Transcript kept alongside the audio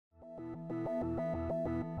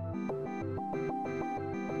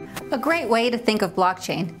A great way to think of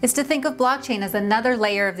blockchain is to think of blockchain as another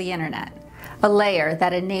layer of the internet, a layer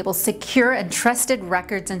that enables secure and trusted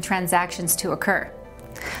records and transactions to occur.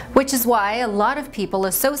 Which is why a lot of people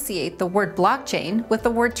associate the word blockchain with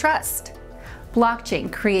the word trust. Blockchain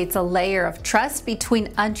creates a layer of trust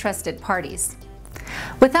between untrusted parties.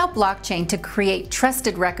 Without blockchain to create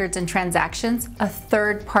trusted records and transactions, a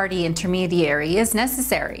third-party intermediary is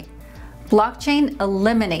necessary. Blockchain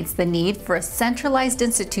eliminates the need for a centralized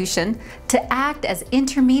institution to act as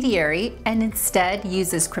intermediary and instead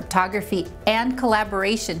uses cryptography and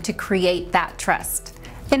collaboration to create that trust.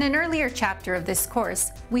 In an earlier chapter of this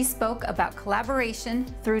course, we spoke about collaboration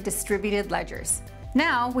through distributed ledgers.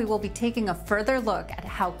 Now we will be taking a further look at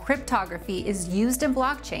how cryptography is used in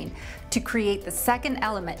blockchain to create the second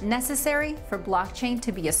element necessary for blockchain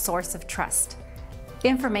to be a source of trust.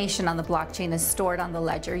 Information on the blockchain is stored on the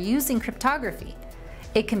ledger using cryptography.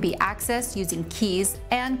 It can be accessed using keys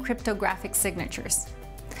and cryptographic signatures.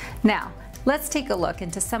 Now, let's take a look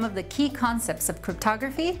into some of the key concepts of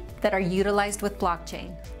cryptography that are utilized with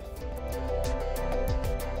blockchain.